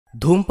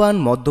ধূমপান,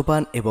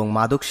 মদ্যপান এবং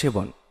মাদক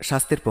সেবন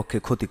স্বাস্থ্যের পক্ষে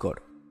ক্ষতিকর।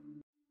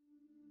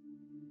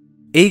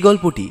 এই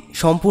গল্পটি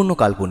সম্পূর্ণ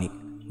কাল্পনিক।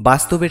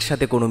 বাস্তবের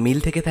সাথে কোনো মিল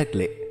থেকে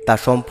থাকলে তা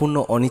সম্পূর্ণ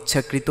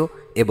অনিচ্ছাকৃত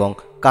এবং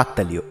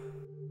কাকতালীয়।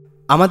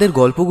 আমাদের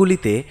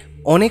গল্পগুলিতে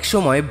অনেক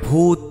সময়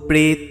ভূত,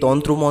 প্রেত,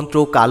 তন্ত্রমন্ত্র,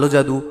 কালো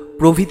জাদু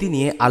প্রভৃতি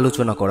নিয়ে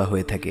আলোচনা করা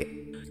হয়ে থাকে।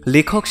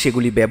 লেখক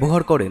সেগুলি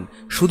ব্যবহার করেন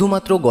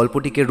শুধুমাত্র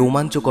গল্পটিকে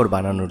রোমাঞ্চকর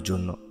বানানোর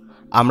জন্য।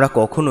 আমরা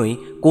কখনোই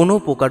কোনো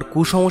প্রকার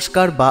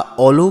কুসংস্কার বা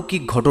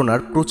অলৌকিক ঘটনার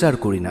প্রচার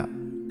করি না।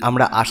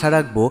 আমরা আশা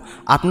রাখব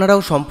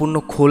আপনারাও সম্পূর্ণ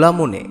খোলা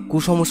মনে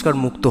কুসংস্কার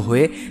মুক্ত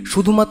হয়ে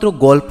শুধুমাত্র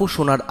গল্প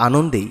শোনার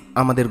আনন্দেই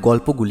আমাদের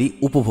গল্পগুলি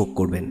উপভোগ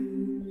করবেন।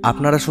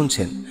 আপনারা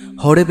শুনছেন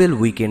হরেবেল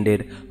উইকেন্ডের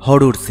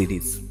হরর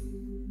সিরিজ।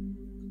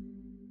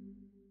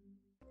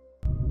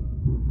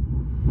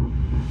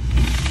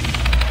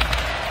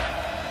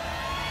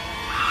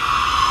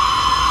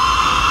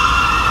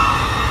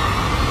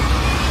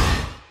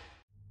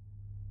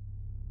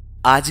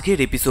 আজকের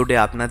এপিসোডে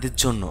আপনাদের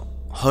জন্য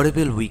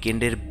হরেবেল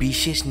উইকেন্ডের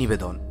বিশেষ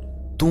নিবেদন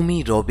তুমি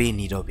রবে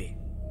নীরবে।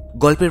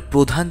 গল্পের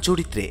প্রধান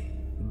চরিত্রে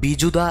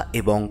বিজুদা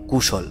এবং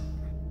কুশল।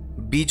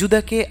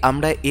 বিজুদাকে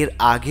আমরা এর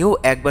আগেও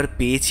একবার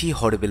পেয়েছি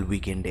হরেবেল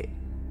উইকেন্ডে।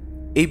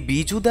 এই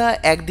বিজুদা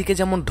একদিকে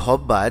যেমন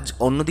ঢপবাজ,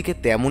 অন্যদিকে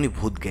তেমনই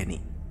ভূতজ্ঞানী,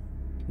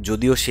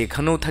 যদিও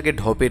সেখানেও থাকে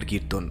ঢপের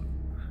কীর্তন।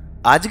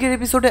 আজকের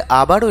এপিসোডে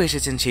আবারও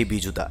এসেছেন সেই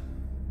বিজুদা,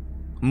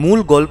 মূল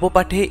গল্প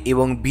পাঠে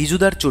এবং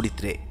বিজুদার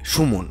চরিত্রে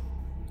সুমন,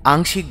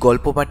 আংশিক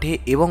গল্প পাঠে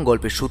এবং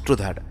গল্পের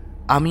সূত্রধার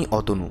আমি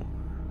অতনু।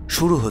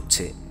 শুরু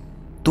হচ্ছে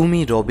তুমি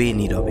রবে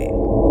নীরবে।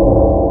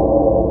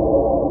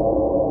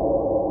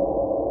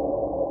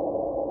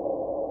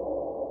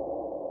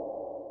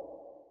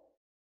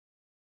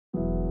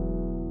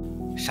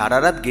 সারা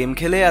রাত গেম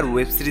খেলে আর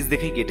ওয়েব সিরিজ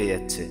দেখেই কেটে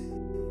যাচ্ছে,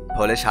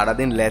 ফলে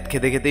সারাদিন ল্যাদ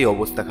খেতে খেতেই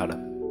অবস্থা খারাপ।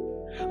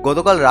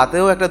 গতকাল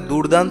রাতেও একটা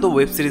দুর্দান্ত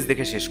ওয়েব সিরিজ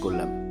দেখে শেষ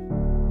করলাম।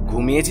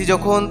 ঘুমিয়েছি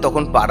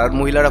তখন পাড়ার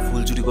মহিলারা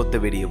ফুল চুরি করতে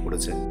বেরিয়ে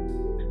পড়েছে।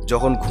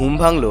 যখন ঘুম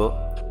ভাঙল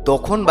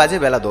তখন বাজে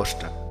বেলা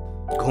 10টা।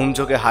 ঘুম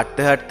চোখে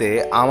হাঁটতে হাঁটতে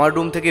আমার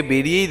রুম থেকে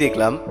বেরিয়েই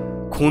দেখলাম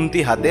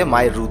খুন্তি হাতে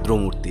মায়ের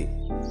রুদ্রমূর্তি।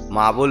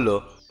 মা বলল,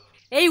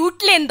 এই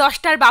উঠলেন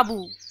 10টার বাবু,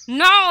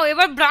 নাও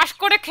এবার ব্রাশ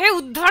করে খেয়ে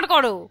উদ্ধার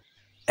করো।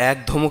 এক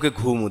ধমকে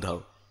ঘুম উধাও।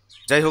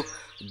 যাই হোক,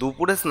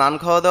 দুপুরে স্নান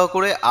খাওয়া দাওয়া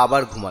করে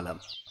আবার ঘুমালাম।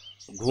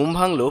 ঘুম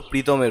ভাঙল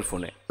প্রীতমের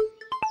ফোনে।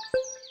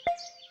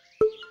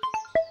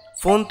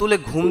 ফোন তুলে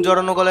ঘুম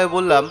জড়ানো গলায়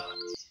বললাম,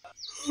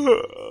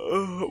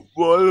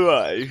 বল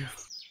ভাই।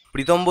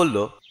 প্রীতম বলল,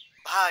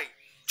 ভাই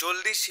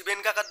জলদি শিবেন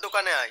কাকার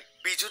দোকানে আয়,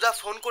 বিজুদা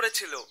ফোন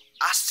করেছিল,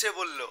 আসছে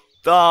বলল।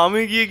 তা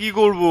আমি গিয়ে কি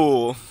করব,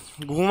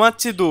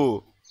 ঘুমাচ্ছি তো।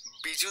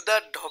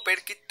 বিজুদার ঢপের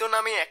কীর্তন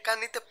আমি একা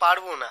নিতে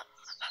পারবো না,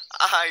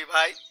 আয়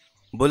ভাই।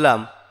 বললাম,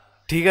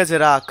 ঠিক আছে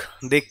রাখ,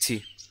 দেখছি।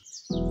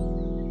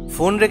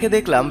 ফোন রেখে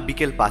দেখলাম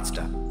বিকেল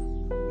 5টা।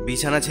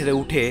 বিছানা ছেড়ে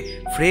উঠে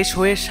ফ্রেশ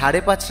হয়ে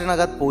 5:30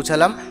 নাগাদ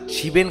পৌঁছালাম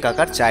শিবেন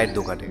কাকার চায়ের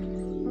দোকানে।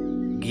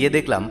 গিয়ে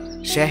দেখলাম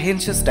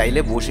শাহেনশা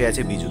স্টাইলে বসে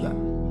আছে বিজুদা।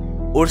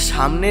 ওর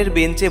সামনের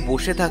বেঞ্চে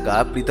বসে থাকা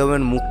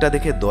প্রীতমের মুখটা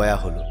দেখে দয়া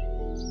হলো।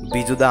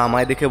 বিজুদা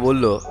আমায় দেখে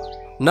বলল,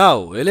 নাও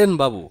এলেন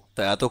বাবু,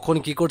 তা এতক্ষণ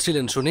কি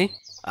করছিলেন শুনি?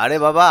 আরে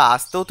বাবা,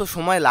 আসতেও তো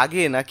সময়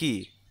লাগে নাকি।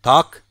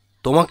 থাক,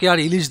 তোমাকে আর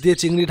ইলিশ দিয়ে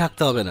চিংড়ি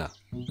ঢাকতে হবে না।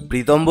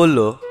 প্রীতম বলল,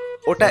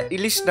 ওটা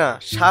ইলিশ না,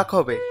 শাক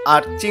হবে,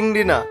 আর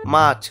চিংড়ি না,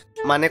 মাছ।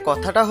 মানে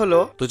কথাটা হলো।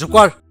 তুই চুপ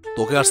কর,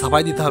 তোকে আর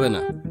সাফাই দিতে হবে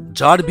না।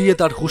 যার বিয়ে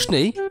তার হুঁশ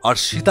নেই, আর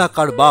সীতা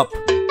কার বাপ।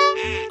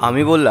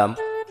 আমি বললাম,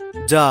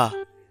 যা,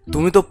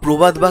 তুমি তো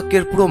প্রবাদ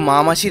বাক্যের পুরো মা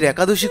মাসির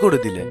একাদশী করে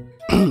দিলে।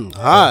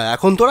 হ্যাঁ,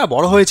 এখন তোরা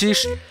বড় হয়েছিস,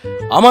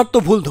 আমার তো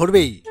ভুল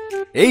ধরবেই।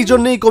 এই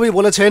জন্যই কবি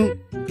বলেছেন,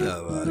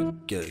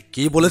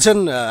 কি বলেছেন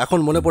এখন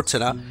মনে পড়ছে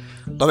না,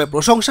 তবে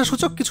প্রশংসা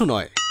সূচক কিছু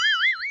নয়।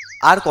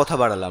 আর কথা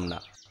বাড়ালাম না,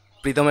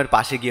 প্রীতমের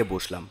পাশে গিয়ে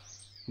বসলাম।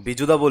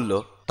 বিজুদা বলল,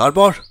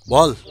 তারপর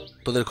বল,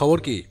 তোদের খবর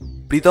কি?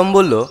 প্রীতম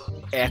বলল,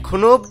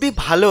 এখনো অবধি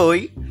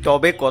ভালোই,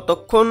 তবে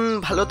কতক্ষণ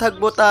ভালো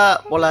থাকবো তা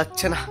বলা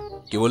যাচ্ছে না।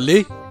 কি বললি?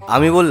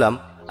 আমি বললাম,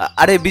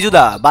 আরে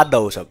বিজুদা, বাদ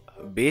দাও ওসব,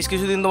 বেশ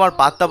কিছুদিন তোমার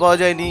পাত্তা পাওয়া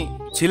যায়নি,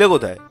 ছিলে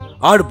কোথায়?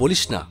 আর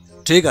বলিস না,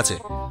 ঠিক আছে,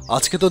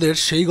 আজকে তোদের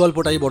সেই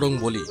গল্পটাই বরং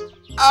বলি।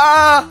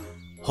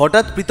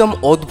 হঠাৎ প্রীতম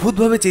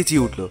অদ্ভুতভাবে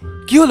চেঁচিয়ে উঠল।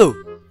 কি হলো?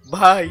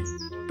 ভাই,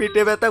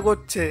 পেটে ব্যথা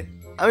করছে,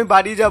 আমি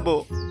বাড়ি যাব।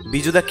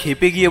 বিজুদা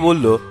খেপে গিয়ে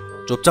বলল,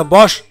 চুপচাপ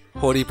বস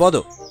হরিপদ,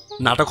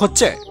 নাটক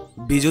হচ্ছে।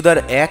 বিজুদার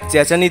এক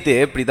চেঁচানিতে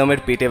প্রীতমের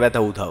পেটে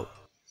ব্যথা উধাও।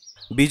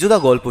 বিজুদা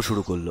গল্প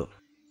শুরু করলো।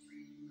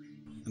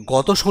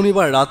 গত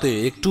শনিবার রাতে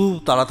একটু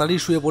তাড়াতাড়ি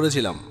শুয়ে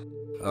পড়েছিলাম।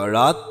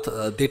 রাত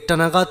 1:30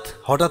 নাগাদ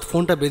হঠাৎ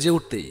ফোনটা বেজে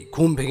উঠতেই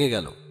ঘুম ভেঙে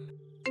গেল।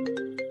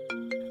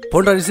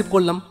 ফোনটা রিসিভ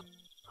করলাম।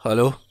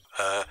 হ্যালো।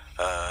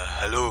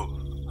 হ্যালো।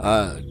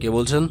 হ্যাঁ, কে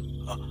বলছেন?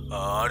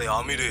 আরে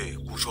আমি রে,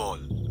 কুশল।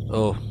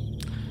 ও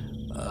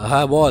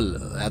হ্যাঁ, বল,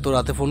 এত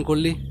রাতে ফোন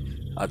করলি,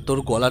 আর তোর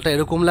গলাটা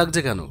এরকম লাগছে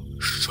কেন?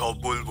 সব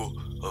বলবো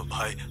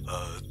ভাই,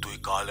 তুই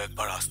কাল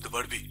একবার আসতে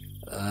পারবি?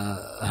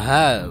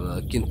 হ্যাঁ,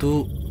 কিন্তু।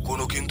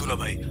 কোনো কিন্তু না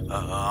ভাই,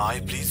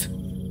 আয় প্লিজ।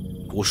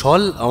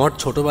 কুশল আমার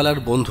ছোটবেলার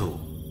বন্ধু।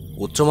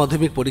 উচ্চ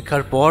মাধ্যমিক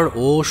পরীক্ষার পর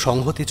ও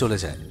সংহতি চলে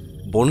যায়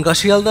বনগা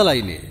শিয়ালদা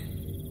লাইনে।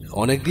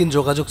 অনেকদিন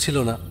যোগাযোগ ছিল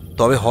না,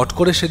 তবে হট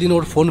করে সেদিন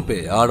ওর ফোন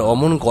পেয়ে আর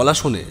অমন গলা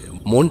শুনে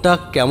মনটা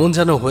কেমন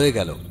যেন হয়ে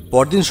গেল।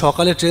 পরদিন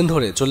সকালে ট্রেন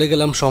ধরে চলে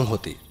গেলাম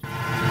সংহতি।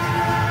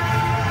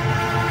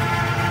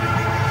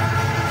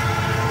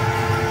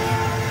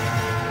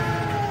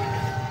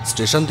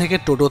 স্টেশন থেকে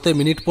টোটোতে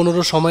মিনিট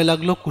 15 সময়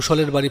লাগলো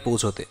কুশলের বাড়ি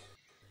পৌঁছতে।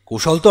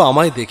 কুশল তো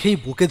আমায় দেখেই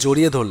বুকে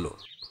জড়িয়ে ধরল,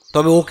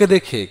 তবে ওকে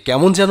দেখে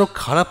কেমন যেন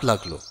খারাপ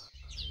লাগলো।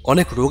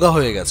 অনেক রোগা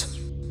হয়ে গেছে,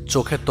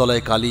 চোখের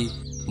তলায় কালি।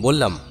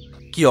 বললাম,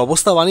 কি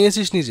অবস্থা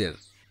বানিয়েছিস নিজের?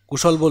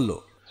 কুশল বলল,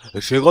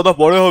 সে কথা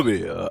পরে হবে,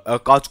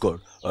 এক কাজ কর,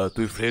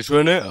 তুই ফ্রেশ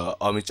হয়ে নে,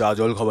 আমি চা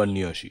জল খাবার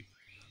নিয়ে আসি।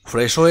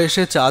 ফ্রেশ হয়ে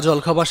এসে চা জল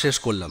খাবার শেষ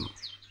করলাম।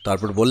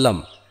 তারপর বললাম,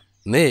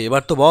 নে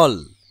এবার তো বল।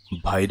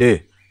 ভাইরে,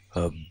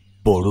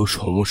 বড়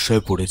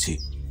সমস্যায় পড়েছি।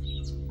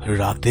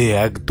 রাতে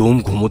একদম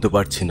ঘুমোতে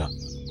পারছি না,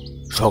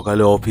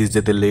 সকালে অফিস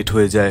যেতে লেট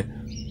হয়ে যায়,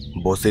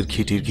 বসের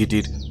খিটির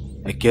খিটির,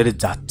 একেবারে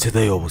যাচ্ছে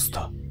তাই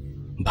অবস্থা।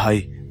 ভাই,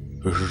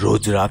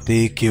 রোজ রাতে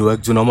কেউ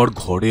একজন আমার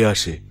ঘরে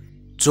আসে।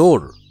 চোর?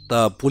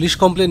 তা পুলিশ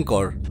কমপ্লেন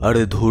কর।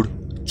 আরে ধুর,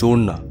 চোর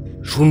না,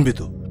 শুনবি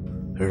তো।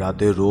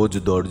 রাতে রোজ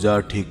দরজা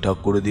ঠিকঠাক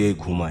করে দিয়ে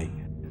ঘুমাই।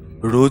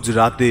 রোজ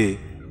রাতে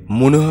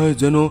মনে হয়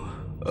যেন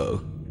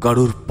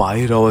কারোর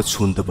পায়ের আওয়াজ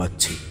শুনতে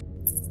পাচ্ছি,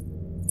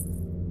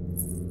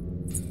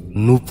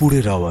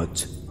 নুপুরের আওয়াজ।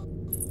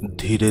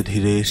 ধীরে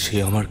ধীরে সে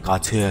আমার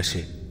কাছে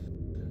আসে,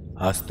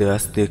 আস্তে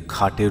আস্তে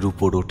খাটের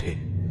উপর ওঠে,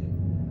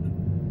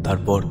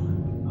 তারপর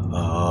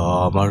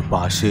আমার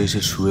পাশে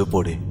এসে শুয়ে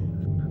পড়ে।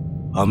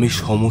 আমি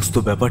সমস্ত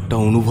ব্যাপারটা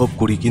অনুভব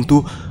করি, কিন্তু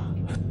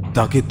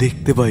তাকে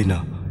দেখতে পাই না।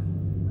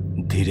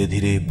 ধীরে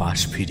ধীরে পাশ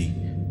ফিরি,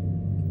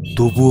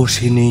 তবুও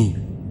সে নেই।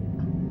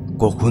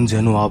 কখন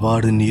যেন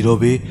আবার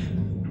নীরবে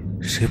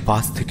সে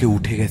পাশ থেকে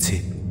উঠে গেছে।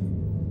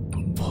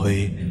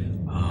 ভয়ে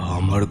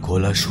আমার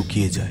গলা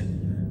শুকিয়ে যায়।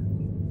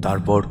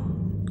 তারপর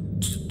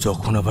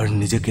যখন আবার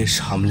নিজেকে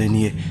সামলে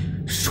নিয়ে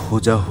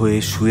সোজা হয়ে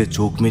শুয়ে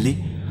চোখ মেলি,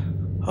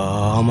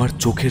 আমার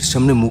চোখের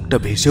সামনে মুখটা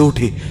ভেসে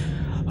ওঠে।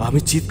 আমি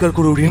চিৎকার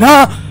করে উঠি, না!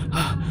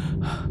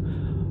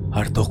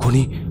 আর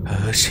তখনই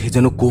সে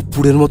যেন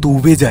কর্পূরের মতো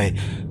উবে যায়।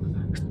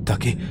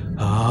 তাকে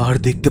আর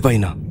দেখতে পাই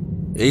না।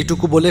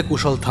 এইটুকু বলে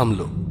কুশল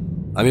থামলো।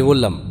 আমি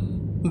বললাম,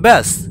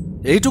 ব্যাস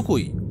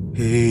এইটুকুই?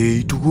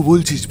 এইটুকু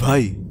বলছিস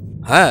ভাই?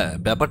 হ্যাঁ,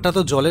 ব্যাপারটা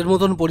তো জলের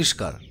মতন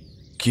পরিষ্কার।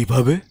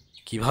 কিভাবে?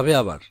 কিভাবে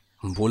আবার?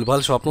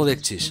 ভুলভাল স্বপ্ন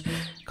দেখছিস।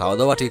 খাওয়া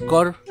দাওয়া ঠিক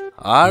কর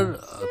আর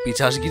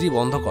পিছাসগিরি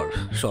বন্ধ কর।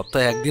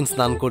 সপ্তাহে একদিন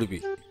স্নান করবি।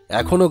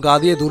 এখনো গা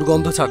দিয়ে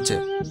দুর্গন্ধ ছাড়ছে।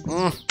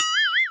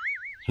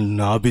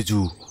 না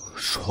বিজু,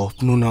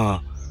 স্বপ্ন না,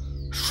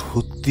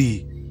 সত্যি।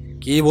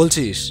 কি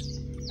বলছিস?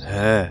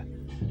 হ্যাঁ,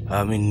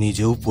 আমি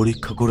নিজেও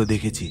পরীক্ষা করে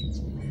দেখেছি,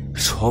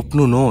 স্বপ্ন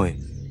নয়।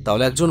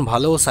 তাহলে একজন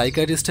ভালো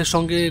সাইকিয়াট্রিস্টের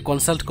সঙ্গে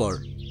কনসাল্ট কর।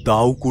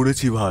 তাও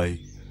করেছি ভাই,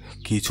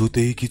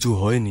 কিছুতেই কিছু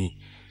হয়নি।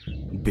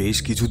 বেশ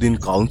কিছুদিন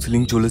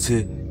কাউন্সেলিং চলেছে,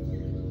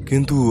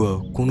 কিন্তু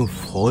কোনো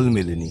ফল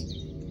মেলেনি।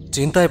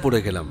 চিন্তায় পড়ে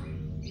গেলাম।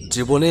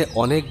 জীবনে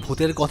অনেক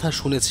ভূতের কথা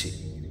শুনেছি,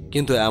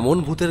 কিন্তু এমন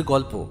ভূতের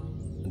গল্প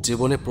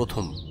জীবনে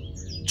প্রথম।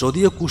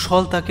 যদিও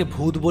কুশল তাকে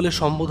ভূত বলে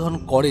সম্বোধন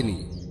করেনি,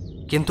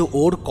 কিন্তু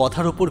ওর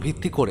কথার উপর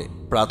ভিত্তি করে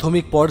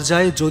প্রাথমিক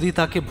পর্যায়ে যদি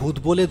তাকে ভূত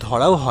বলে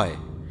ধরাও হয়,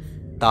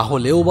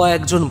 তাহলেও বা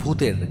একজন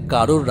ভূতের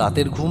কারোর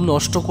রাতের ঘুম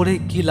নষ্ট করে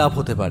কি লাভ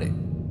হতে পারে?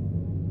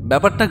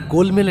 ব্যাপারটা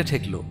গোলমেলে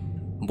ঠেকল।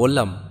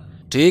 বললাম,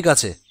 ঠিক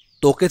আছে,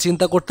 তোকে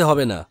চিন্তা করতে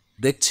হবে না,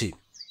 দেখছি।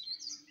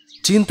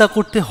 চিন্তা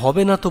করতে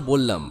হবে না তো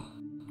বললাম,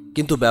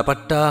 কিন্তু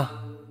ব্যাপারটা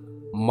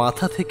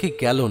মাথা থেকে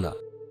গেল না।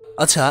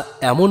 আচ্ছা,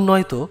 এমন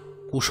নয় তো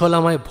কুশল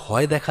আমায়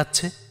ভয়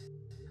দেখাচ্ছে?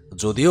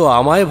 যদিও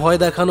আমায় ভয়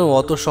দেখানো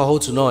অত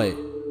সহজ নয়,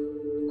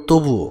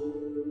 তবুও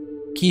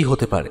কি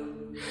হতে পারে?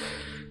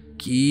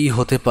 কি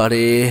হতে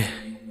পারে?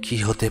 কি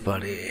হতে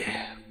পারে?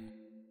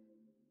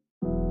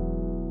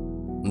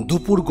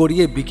 দুপুর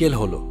গড়িয়ে বিকেল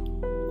হলো।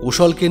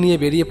 কুশলকে নিয়ে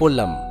বেরিয়ে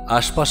পড়লাম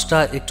আশপাশটা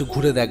একটু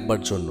ঘুরে দেখবার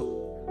জন্য।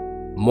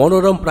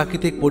 মনোরম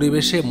প্রাকৃতিক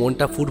পরিবেশে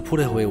মনটা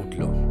ফুরফুরে হয়ে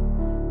উঠল।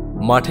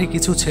 মাঠে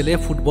কিছু ছেলে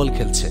ফুটবল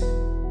খেলছে।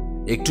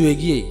 একটু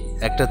এগিয়েই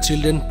একটা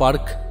চিলড্রেন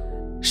পার্ক,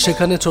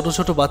 সেখানে ছোট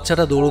ছোট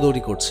বাচ্চারা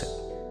দৌড়দৌড়ি করছে।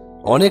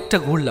 অনেকটা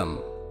ঘুরলাম,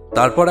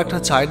 তারপর একটা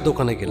চায়ের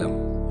দোকানে গেলাম।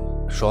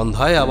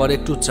 সন্ধ্যায় আবার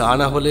একটু চা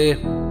না হলে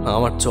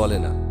আমার চলে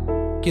না।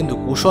 কিন্তু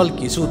কুশল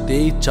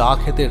কিছুতেই চা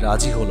খেতে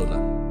রাজি হলো না।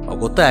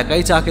 অগত্যা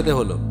একাই চা খেতে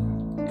হলো।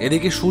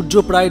 এদিকে সূর্য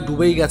প্রায়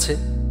ডুবেই গেছে।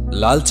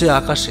 লালচে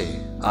আকাশে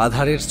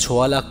আধারের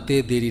ছোঁয়া লাগতে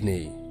দেরি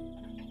নেই।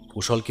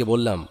 কুশলকে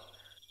বললাম,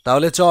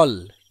 তাহলে চল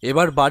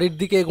এবার বাড়ির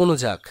দিকে এগোনো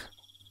যাক।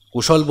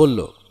 কুশল বলল,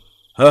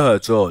 হ্যাঁ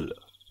হ্যাঁ চল,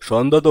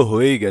 সন্ধ্যা তো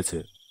হয়েই গেছে।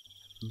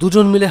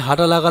 দুজন মিলে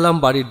হাঁটা লাগালাম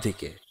বাড়ির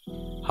দিকে।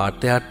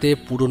 হাঁটতে হাঁটতে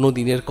পুরনো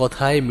দিনের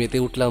কথায় মেতে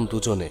উঠলাম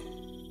দুজনে।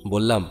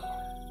 বললাম,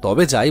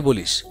 তবে যাই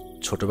বলিস,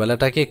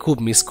 ছোটবেলাটাকে খুব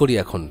মিস করি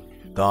এখন।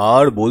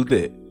 তার বলতে,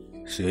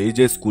 সেই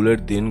যে স্কুলের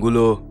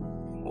দিনগুলো,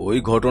 ওই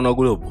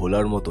ঘটনাগুলো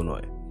ভোলার মতো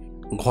নয়।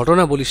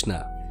 ঘটনা বলিস না,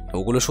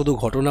 ওগুলো শুধু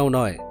ঘটনাও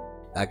নয়,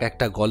 এক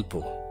একটা গল্প।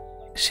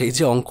 সেই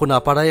যে অঙ্ক না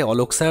পারায়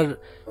অলোক স্যার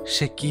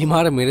সে কি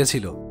মার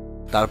মেরেছিল।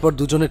 তারপর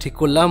দুজনে ঠিক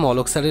করলাম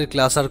অলোক স্যারের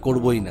ক্লাস আর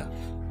করবই না।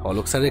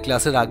 অলোক স্যারের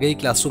ক্লাসের আগেই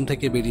ক্লাসরুম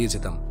থেকে বেরিয়ে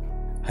যেতাম।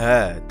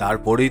 হ্যাঁ,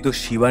 তারপরেই তো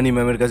শিবানী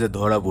ম্যামের কাছে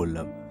ধরা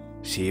পড়লাম।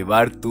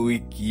 সেবার তুই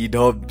কি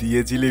ঢপ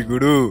দিয়েছিলি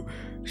গুরু,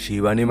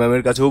 শিবানী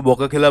ম্যামের কাছেও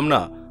বকা খেলাম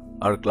না,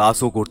 আর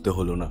ক্লাসও করতে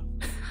হলো না।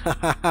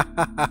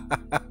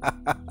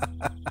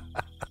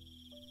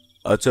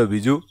 আচ্ছা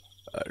বিজু,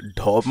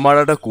 ঢপ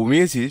মারাটা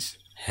কমিয়েছিস?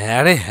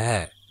 হ্যাঁ রে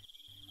হ্যাঁ,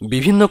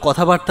 বিভিন্ন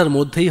কথাবার্তার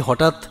মধ্যেই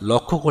হঠাৎ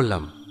লক্ষ্য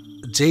করলাম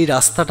যেই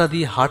রাস্তাটা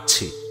দিয়ে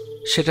হাঁটছি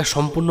সেটা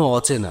সম্পূর্ণ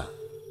অচেনা।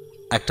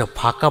 একটা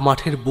ফাঁকা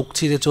মাঠের বুক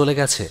চিরে চলে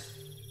গেছে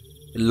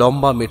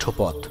লম্বা মেঠো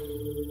পথ।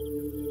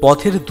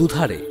 পথের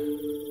দুধারে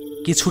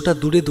কিছুটা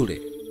দূরে দূরে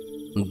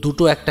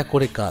দুটো একটা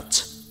করে গাছ।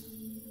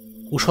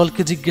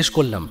 কুশলকে জিজ্ঞেস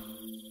করলাম,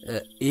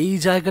 এই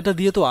জায়গাটা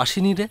দিয়ে তো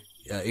আসিনি রে,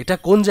 এটা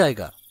কোন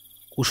জায়গা?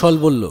 কুশল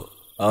বলল,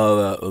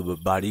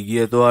 বাড়ি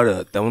গিয়ে তো আর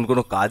তেমন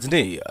কোনো কাজ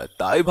নেই,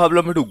 তাই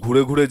ভাবলাম একটু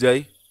ঘুরে ঘুরে যাই।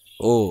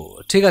 ও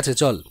ঠিক আছে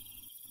চল।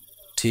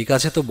 ঠিক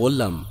আছে তো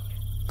বললাম,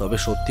 তবে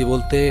সত্যি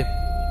বলতে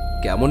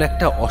কেমন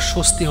একটা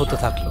অস্বস্তি হতে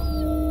থাকলো।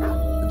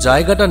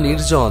 জায়গাটা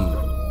নির্জন,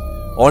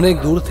 অনেক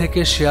দূর থেকে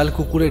শেয়াল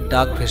কুকুরের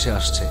ডাক ভেসে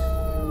আসছে,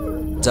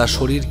 যা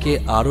শরীরকে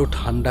আরো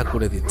ঠান্ডা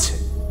করে দিচ্ছে।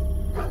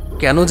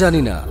 কেন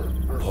জানি না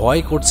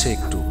ভয় করছে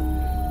একটু।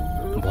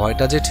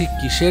 ভয়টা যে ঠিক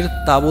কিসের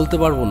তা বলতে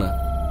পারবো না।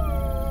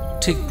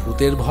 ঠিক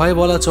ভূতের ভয়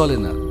বলা চলে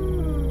না,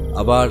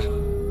 আবার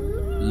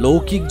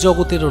লৌকিক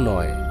জগতেরও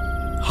নয়।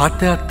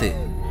 হাঁটতে হাঁটতে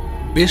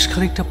বেশ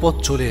খানিকটা পথ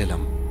চলে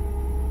এলাম।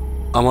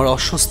 আমার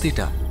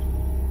অস্বস্তিটা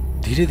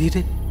ধীরে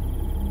ধীরে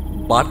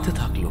বাড়তে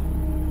থাকলো।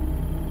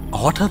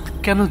 হঠাৎ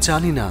কেন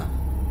জানি না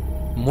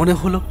মনে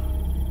হলো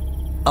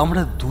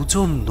আমরা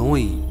দুজন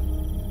নই,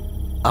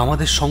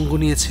 আমাদের সঙ্গ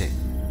নিয়েছে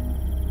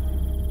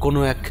কোনো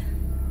এক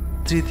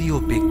তৃতীয়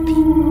ব্যক্তি।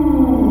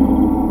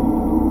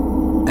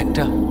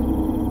 একটা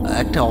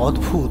একটা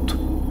অদ্ভুত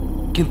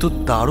কিন্তু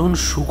দারুণ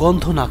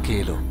সুগন্ধ নাকে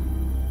এলো।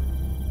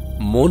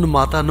 মন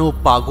মাতানো,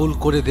 পাগল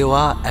করে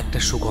দেওয়া একটা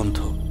সুগন্ধ।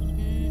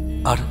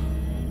 আর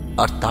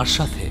আর তার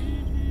সাথে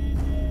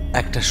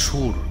একটা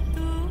সুর।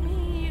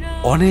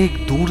 অনেক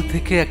দূর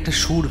থেকে একটা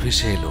সুর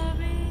ভেসে এলো।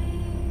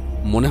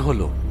 মনে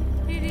হলো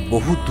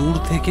বহু দূর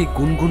থেকে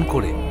গুনগুন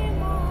করে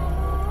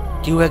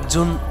কেউ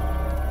একজন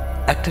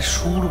একটা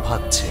সুর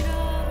ভাবছে।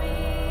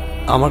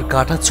 আমার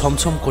গাটা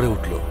ছমছম করে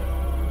উঠল।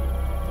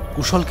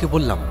 কুশলকে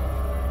বললাম,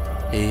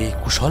 এই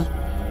কুশল,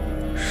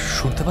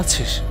 শুনতে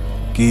পাচ্ছিস?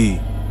 কি?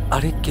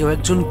 আরে কেউ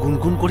একজন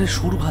গুনগুন করে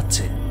সুর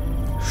ভাবছে,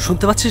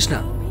 শুনতে পাচ্ছিস না?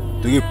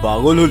 তুই কি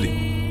পাগল হলি?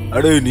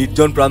 আরে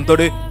নির্জন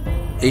প্রান্তরে।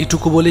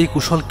 এইটুকু বলেই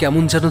কুশল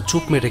কেমন যেন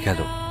চুপ মেরে গেল।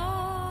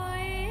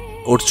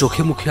 ওর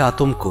চোখে মুখে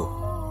আতঙ্ক।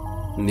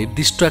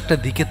 নির্দিষ্ট একটা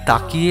দিকে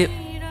তাকিয়ে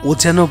ও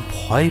যেন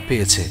ভয়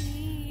পেয়েছে।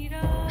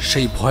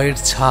 সেই ভয়ের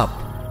ছাপ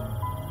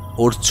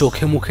ওর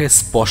চোখে মুখে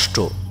স্পষ্ট।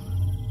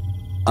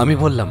 আমি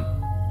বললাম,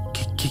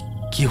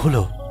 কি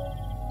হলো?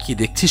 কি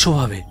দেখছিস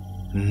ওভাবে?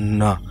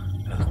 না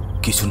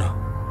কিছু না,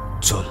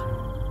 চল।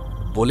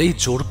 বলেই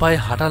জোর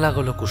পায়ে হাঁটা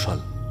লাগালো কুশল।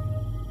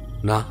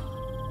 না,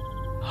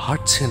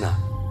 হাঁটছে না,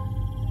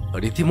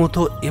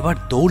 রীতিমতো এবার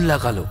দৌড়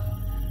লাগালো।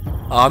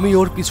 আমি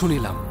ওর পিছু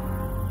নিলাম।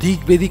 দিক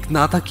বেদিক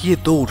না তাকিয়ে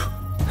দৌড়।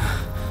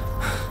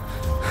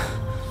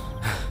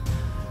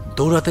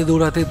 দৌড়াতে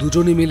দৌড়াতে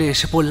দুজনে মিলে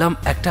এসে পড়লাম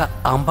একটা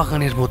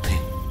আমবাগানের মধ্যে।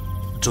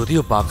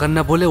 যদিও বাগান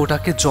না বলে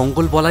ওটাকে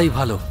জঙ্গল বলাই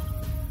ভালো।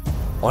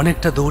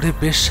 অনেকটা দৌড়ে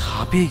বেশ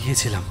হাঁপিয়ে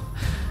গিয়েছিলাম,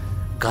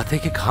 গা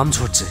থেকে ঘাম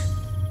ঝরছে।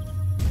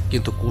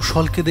 কিন্তু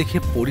কুশলকে দেখে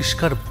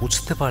পরিষ্কার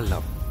বুঝতে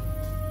পারলাম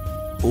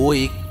ও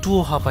একটুও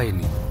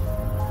হাঁপায়নি।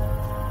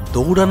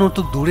 দৌড়ানো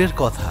তো দূরের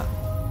কথা,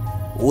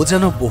 ও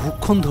যেন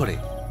বহুক্ষণ ধরে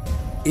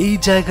এই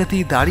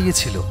জায়গাতেই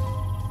দাঁড়িয়েছিল।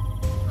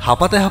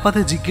 হাঁপাতে হাঁপাতে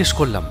জিজ্ঞেস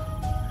করলাম,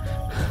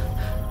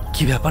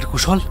 কি ব্যাপার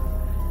কুশল,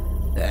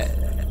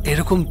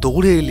 এরকম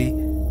দৌড়ে এলি?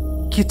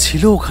 কি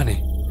ছিল ওখানে?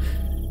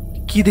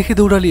 কি দেখে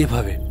দৌড়ালি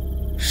এভাবে?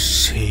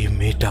 সেই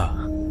মেয়েটা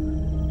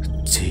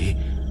যে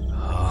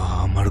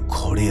আমার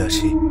ঘরে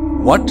আসে।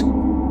 What,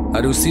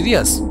 are you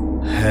serious?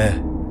 হ্যাঁ,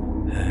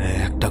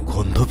 একটা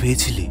গন্ধ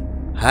পেয়েছিলি?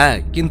 হ্যাঁ,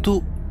 কিন্তু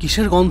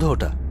কিসের গন্ধ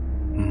ওটা?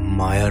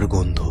 মায়ার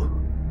গন্ধ।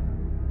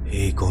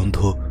 এই গন্ধ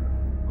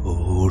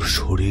ওর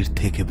শরীর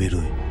থেকে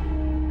বেরোয়,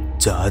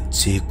 যা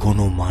যে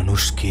কোনো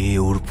মানুষকে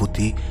ওর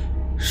প্রতি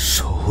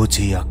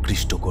সহজেই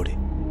আকৃষ্ট করে,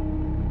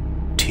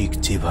 ঠিক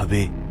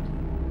যেভাবে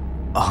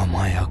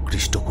আমায়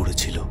আকৃষ্ট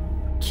করেছিল।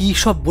 কি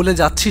সব বলে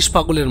যাচ্ছিস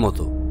পাগলের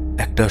মতো?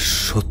 একটা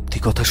সত্যি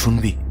কথা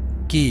শুনবি?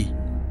 কি?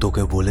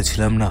 তোকে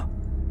বলেছিলাম না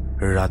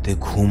রাতে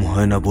ঘুম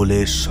হয় না বলে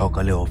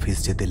সকালে অফিস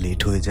যেতে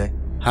লেট হয়ে যায়।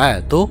 হ্যাঁ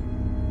তো?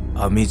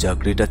 আমি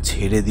চাকরিটা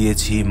ছেড়ে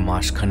দিয়েছি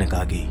মাসখানেক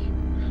আগেই।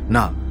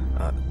 না,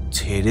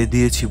 ছেড়ে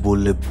দিয়েছি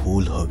বললে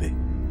ভুল হবে।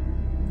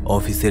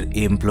 অফিসের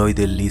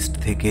এমপ্লয়ীদের লিস্ট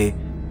থেকে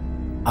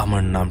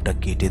আমার নামটা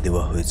কেটে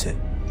দেওয়া হয়েছে।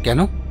 কেন?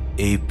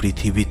 এই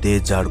পৃথিবীতে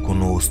যার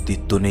কোনো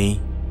অস্তিত্ব নেই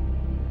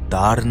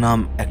তার নাম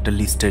একটা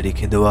লিস্টে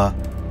রেখে দেওয়া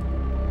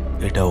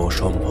এটা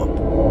অসম্ভব।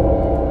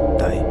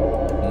 তাই।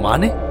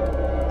 মানে?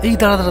 এই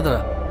দাঁড়া দাঁড়া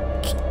দাঁড়া,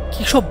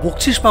 কি সব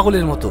বকছিস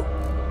পাগলের মতো?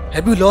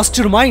 Have you lost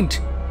your mind?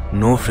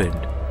 No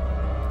friend,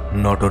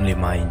 not only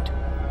mind,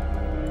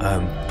 I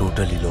am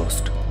totally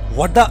lost.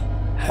 What the?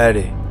 হ্যাঁ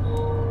রে,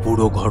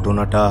 পুরো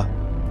ঘটনাটা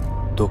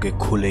তোকে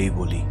খুলেই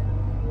বলি।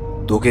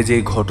 তোকে যে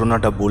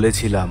ঘটনাটা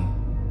বলেছিলাম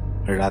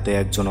রাতে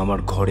একজন আমার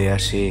ঘরে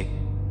আসে,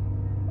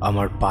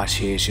 আমার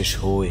পাশে এসে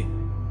শোয়।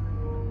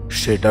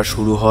 সেটা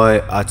শুরু হয়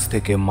আজ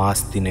থেকে মাস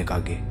 3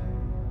 আগে।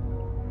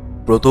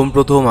 প্রথম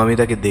প্রথম আমি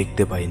তাকে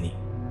দেখতে পাইনি,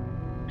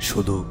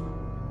 শুধু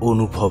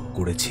অনুভব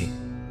করেছি।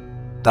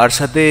 তার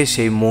সাথে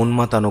সেই মন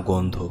মাতানো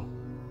গন্ধ,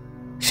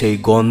 সেই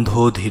গন্ধ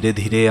ধীরে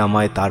ধীরে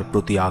আমায় তার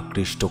প্রতি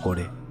আকৃষ্ট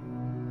করে।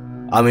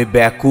 আমি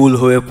ব্যাকুল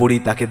হয়ে পড়ি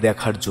তাকে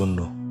দেখার জন্য।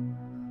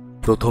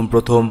 প্রথম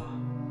প্রথম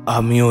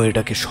আমিও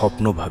এটাকে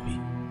স্বপ্ন ভাবি,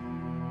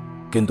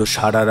 কিন্তু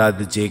সারা রাত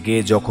জেগে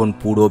যখন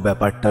পুরো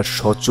ব্যাপারটার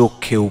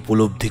সচক্ষে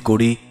উপলব্ধি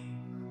করি,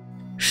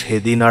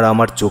 সেদিন আর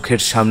আমার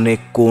চোখের সামনে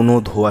কোনো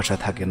ধোঁয়াশা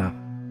থাকে না।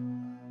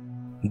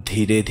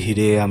 ধীরে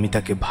ধীরে আমি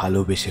তাকে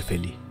ভালোবেসে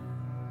ফেলি,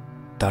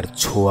 তার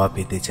ছোঁয়া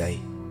পেতে চাই।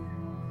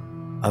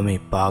 আমি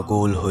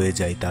পাগল হয়ে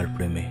যাই তার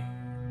প্রেমে।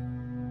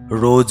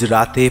 রোজ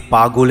রাতে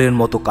পাগলের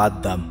মতো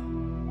কাঁদতাম,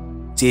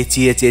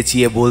 চেঁচিয়ে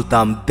চেঁচিয়ে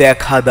বলতাম,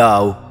 দেখা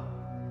দাও।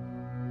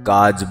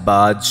 কাজ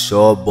বাজ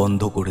সব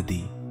বন্ধ করে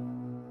দিই।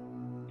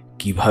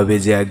 কিভাবে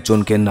যে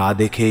একজনকে না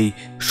দেখেই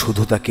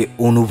শুধু তাকে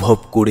অনুভব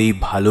করেই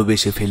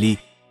ভালোবেসে ফেলি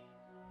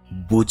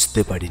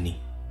বুঝতে পারিনি।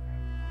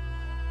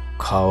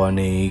 খাওয়া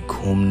নেই,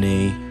 ঘুম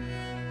নেই,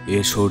 এ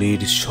শরীর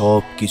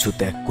সব কিছু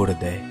ত্যাগ করে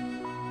দেয়,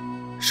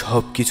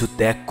 সব কিছু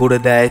ত্যাগ করে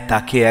দেয়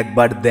তাকে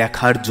একবার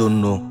দেখার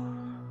জন্য।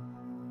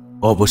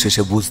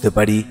 অবশেষে বুঝতে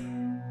পারি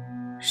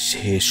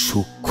সে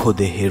সূক্ষ্ম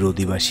দেহের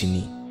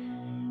অধিবাসিনী।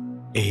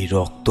 এই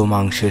রক্ত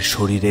মাংসের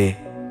শরীরে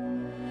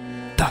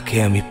তাকে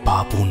আমি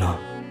পাবো না।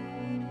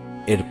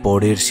 এর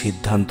পরের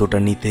সিদ্ধান্তটা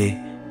নিতে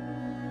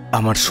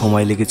আমার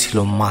সময় লেগেছিল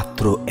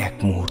মাত্র 1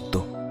 মুহূর্ত।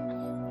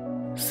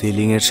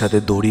 সিলিংয়ের সাথে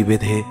দড়ি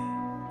বেঁধে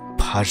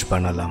ফাঁস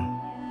বানালাম।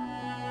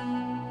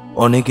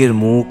 অনেকের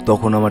মুখ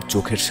তখন আমার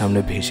চোখের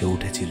সামনে ভেসে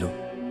উঠেছিল।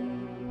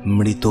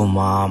 মৃত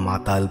মা,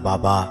 মাতাল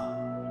বাবা,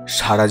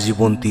 সারা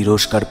জীবন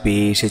তিরস্কার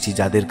পেয়ে এসেছি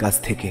যাদের কাছ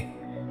থেকে,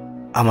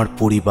 আমার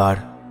পরিবার,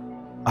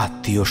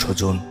 আত্মীয়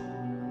স্বজন,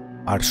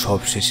 আর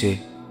সবশেষে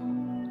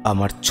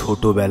আমার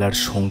ছোটবেলার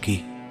সঙ্গী,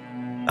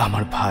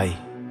 আমার ভাই,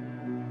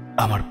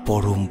 আমার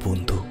পরম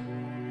বন্ধু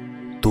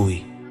তুই।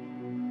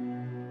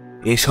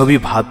 এসবই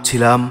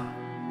ভাবছিলাম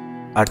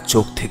আর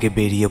চোখ থেকে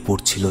বেরিয়ে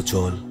পড়ছিল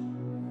জল।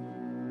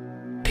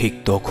 ঠিক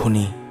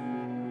তখনই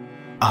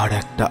আর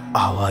একটা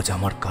আওয়াজ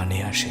আমার কানে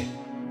আসে,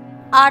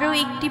 আরও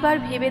একটিবার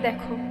ভেবে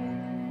দেখো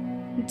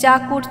যা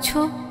করছো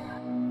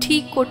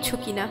ঠিক করছো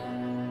কিনা।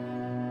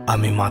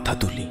 আমি মাথা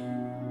তুলি,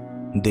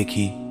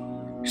 দেখি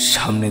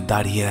সামনে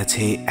দাঁড়িয়ে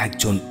আছে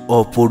একজন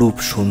অপরূপ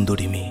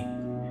সুন্দরী মেয়ে।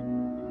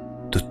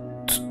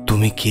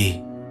 তুমি কে?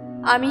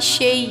 আমি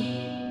সেই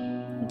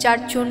যার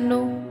জন্য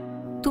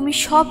তুমি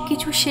সব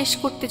কিছু শেষ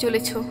করতে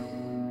চলেছ।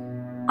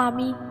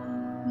 আমি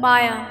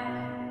মায়া।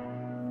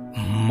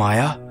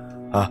 মায়া?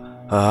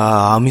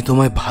 আমি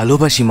তোমায়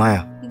ভালোবাসি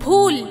মায়া।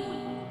 ভুল।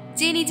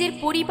 যে নিজের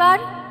পরিবার,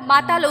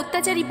 মাতাল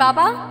অত্যাচারী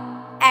বাবা,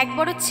 এক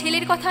বড়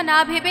ছেলের কথা না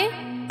ভেবে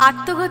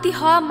আত্মঘাতী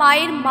হওয়া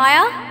মায়ের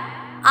মায়া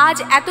আজ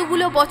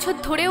এতগুলো বছর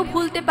ধরেও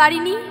ভুলতে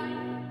পারিনি,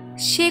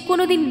 সে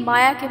কোনোদিন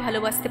মায়াকে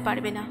ভালোবাসতে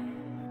পারবে না।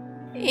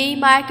 এই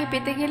মায়াকে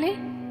পেতে গেলে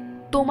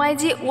তোমায়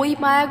যে ওই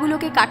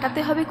মায়াগুলোকে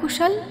কাটাতে হবে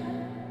কুশল।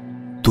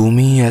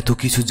 তুমি এত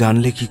কিছু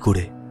জানলে কি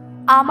করে?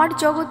 আমার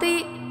জগতে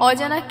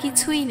অজানা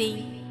কিছুই নেই।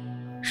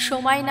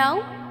 সময় নাও,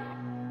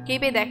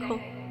 ভেবে দেখো,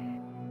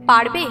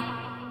 পারবে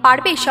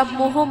পারবে সব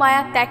মোহ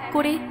মায়া ত্যাগ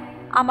করে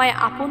আমায়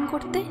আপন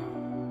করতে?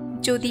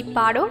 যদি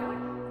পারো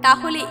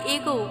তাহলে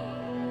এগো,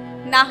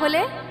 না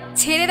হলে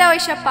ছেড়ে দাও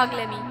এসব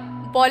পাগলামি।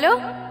 বলো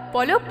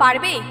বলো,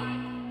 পারবে?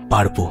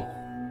 পারবো।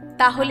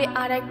 তাহলে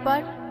আর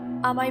একবার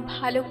আমায়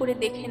ভালো করে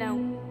দেখে নাও।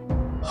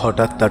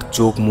 হঠাৎ তার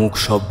চোখ মুখ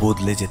সব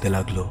বদলে যেতে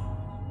লাগলো।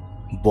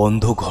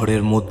 বন্ধ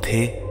ঘরের মধ্যে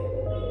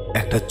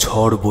একটা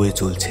ঝড় বয়ে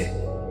চলছে,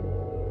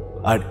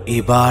 আর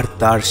এবার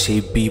তার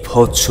সেই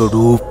বিভৎস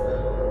রূপ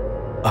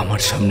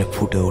আমার সামনে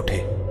ফুটে ওঠে।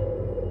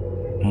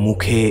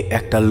 মুখে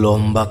একটা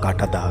লম্বা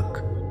কাটা দাগ,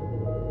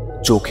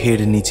 চোখের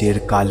নিচের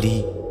কালি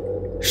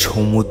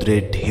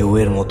সমুদ্রের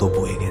ঢেউয়ের মতো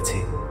বয়ে গেছে।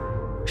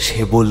 সে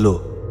বলল,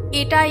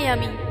 এটাই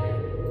আমি,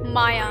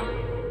 মায়া।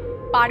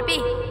 পারবে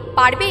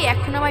পারবে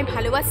এখন আমায়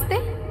ভালোবাসতে?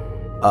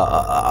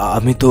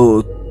 আমি তো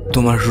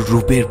তোমার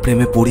রূপের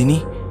প্রেমে পড়িনি।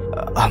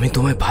 আমি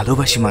তোমায়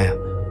ভালোবাসি মায়া,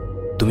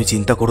 তুমি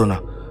চিন্তা করো না।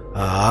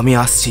 আমি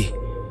আসছি,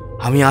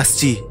 আমি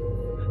আসছি,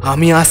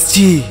 আমি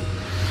আসছি।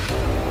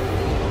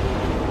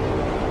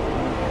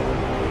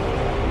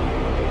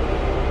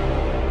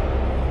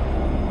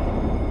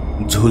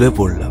 ঝুলে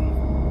পড়লাম।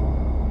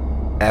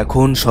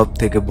 এখন সব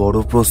থেকে বড়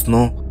প্রশ্ন,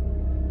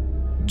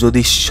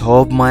 যদি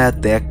সব মায়া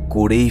ত্যাগ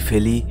করেই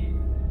ফেলি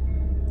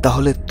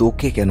তাহলে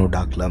তোকে কেন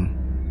ডাকলাম?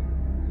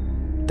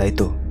 তাই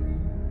তো,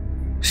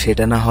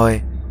 সেটা না হয়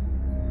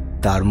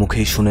তার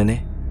মুখেই শুনে নে।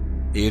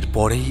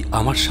 এরপরেই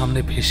আমার সামনে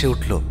ভেসে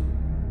উঠল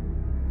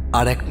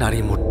আর এক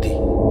নারী মূর্তি।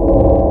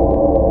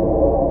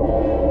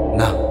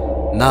 না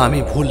না, আমি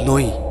ভুল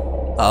নই।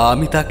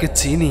 আমি তাকে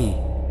চিনি,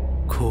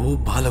 খুব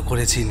ভালো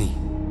করে চিনি।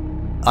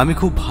 আমি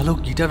খুব ভালো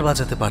গিটার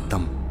বাজাতে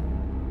পারতাম,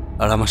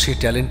 আর আমার সেই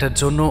ট্যালেন্টের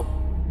জন্য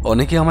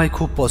অনেকে আমায়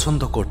খুব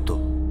পছন্দ করত।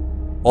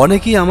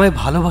 অনেকেই আমায়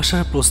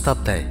ভালোবাসার প্রস্তাব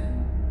দেয়,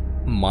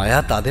 মায়া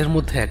তাদের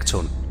মধ্যে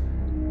একজন।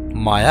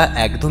 মায়া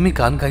একদমই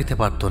গান গাইতে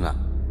পারত না,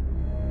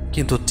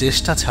 কিন্তু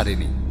চেষ্টা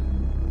ছাড়েনি।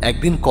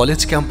 একদিন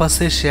কলেজ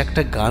ক্যাম্পাসে সে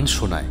একটা গান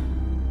শোনায়।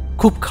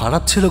 খুব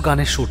খারাপ ছিল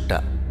গানের সুরটা।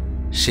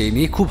 সেই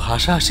নিয়ে খুব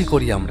হাসাহাসি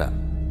করি আমরা,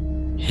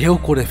 হেও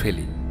করে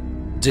ফেলি,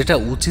 যেটা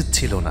উচিত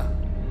ছিল না।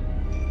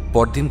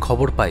 পরদিন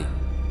খবর পাই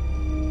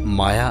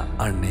মায়া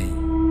আর নেই।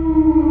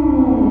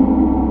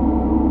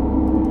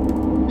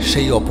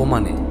 সেই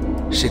অপমানে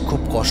সে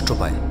খুব কষ্ট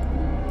পায়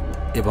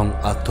এবং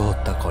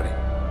আত্মহত্যা করে।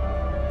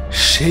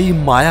 সেই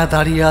মায়া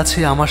দাঁড়িয়ে আছে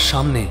আমার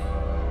সামনে,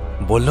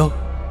 বলল,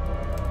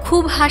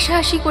 খুব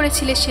হাসাহাসি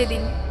করেছিলে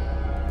সেদিন,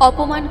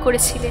 অপমান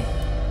করেছিলে।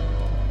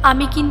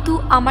 আমি কিন্তু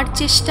আমার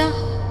চেষ্টা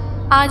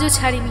আজও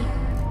ছাড়িনি।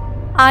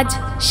 আজ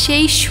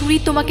সেই সুরই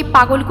তোমাকে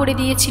পাগল করে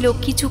দিয়েছিল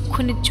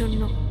কিছুক্ষণের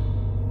জন্য।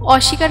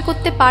 অস্বীকার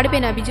করতে পারবে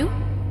না বিজু?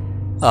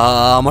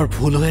 আমার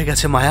ভুল হয়ে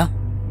গেছে মায়া,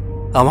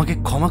 আমাকে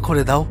ক্ষমা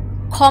করে দাও।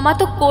 ক্ষমা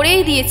তো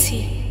করেই দিয়েছি,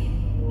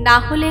 না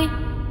হলে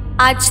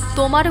আজ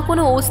তোমারও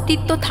কোনো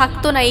অস্তিত্ব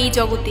থাকতো না এই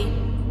জগতে।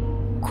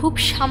 খুব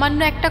সামান্য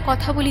একটা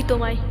কথা বলি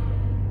তোমায়,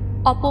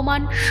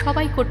 অপমান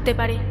সবাই করতে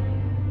পারে,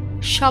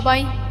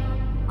 সবাই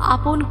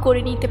আপন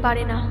করে নিতে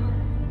পারে না।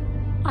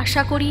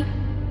 আশা করি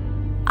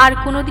আর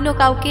কোনোদিনও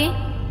কাউকে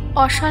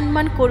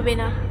অসম্মান করবে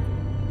না।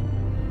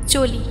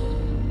 চলি।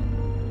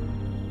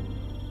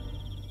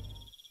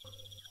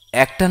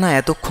 একটানা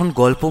এতক্ষণ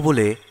গল্প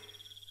বলে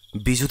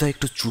বিজুদা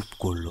একটু চুপ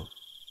করল।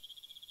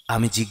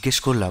 আমি জিজ্ঞেস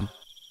করলাম,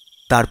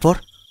 তারপর?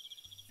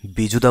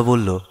 বিজুদা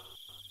বলল,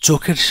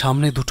 চোখের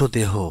সামনে দুটো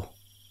দেহ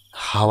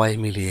হাওয়ায়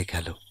মিলিয়ে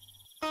গেল,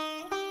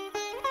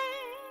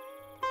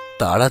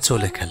 তারা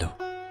চলে গেল,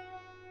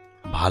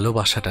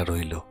 ভালোবাসাটা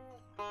রইল,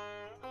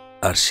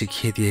 আর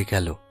শিখিয়ে দিয়ে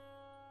গেল,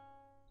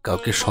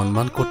 কাউকে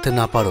সম্মান করতে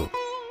না পারো,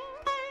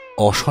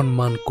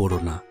 অসম্মান করো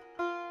না।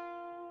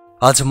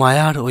 আজ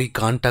মায়ার ওই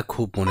গানটা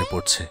খুব মনে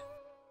পড়ছে।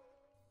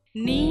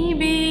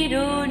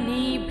 নিবিড়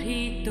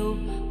নিভৃত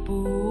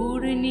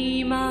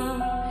পূর্ণিমা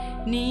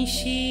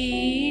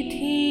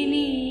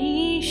নিশীথিনী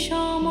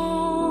সম,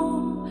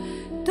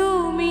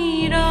 তুমি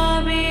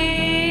রবে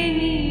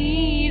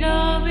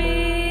নীরবে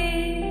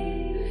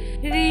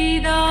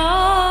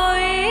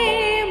হৃদয়ে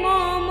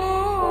মম,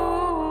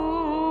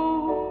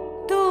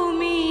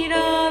 তুমি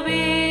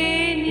রবে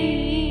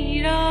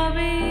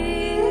নীরবে।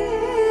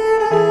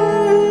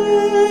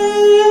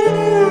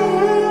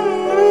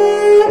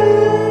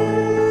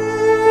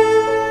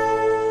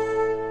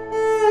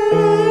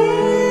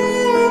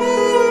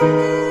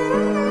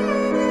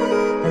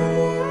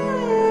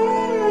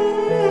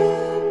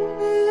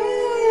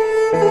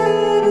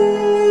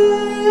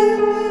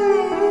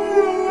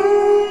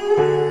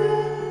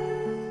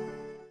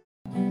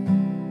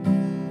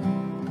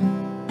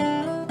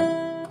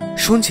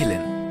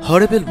 শুনছিলেন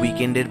হরেবল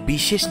উইকেন্ডের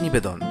বিশেষ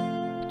নিবেদন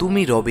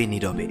তুমি রবে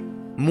নীরবে।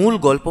 মূল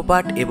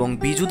গল্পপাঠ এবং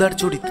বিজুদার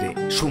চরিত্রে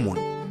সুমন,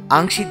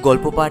 আংশিক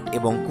গল্পপাঠ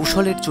এবং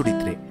কুশলের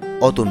চরিত্রে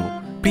অতনু,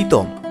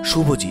 প্রীতম,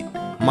 শুভজিৎ,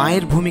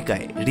 মায়ের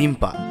ভূমিকায়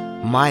রিম্পা,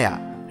 মায়া,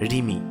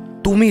 রিমি।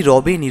 তুমি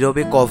রবে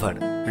নীরবে কভার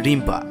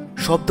রিম্পা,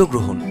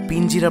 শব্দগ্রহণ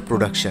পিঞ্জিরা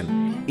production,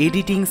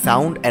 editing,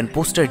 sound and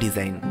poster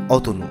design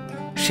Atanu.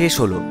 শেষ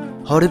হলো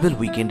হরেবল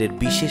উইকেন্ডের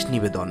বিশেষ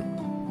নিবেদন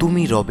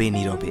তুমি রবে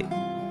নীরবে।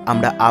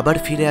 আমরা আবার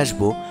ফিরে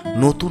আসব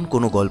নতুন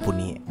কোনো গল্প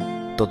নিয়ে।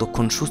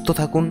 ততক্ষণ সুস্থ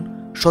থাকুন,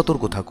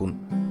 সতর্ক থাকুন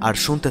আর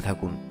শুনতে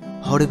থাকুন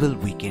হরেবল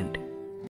উইকেন্ড।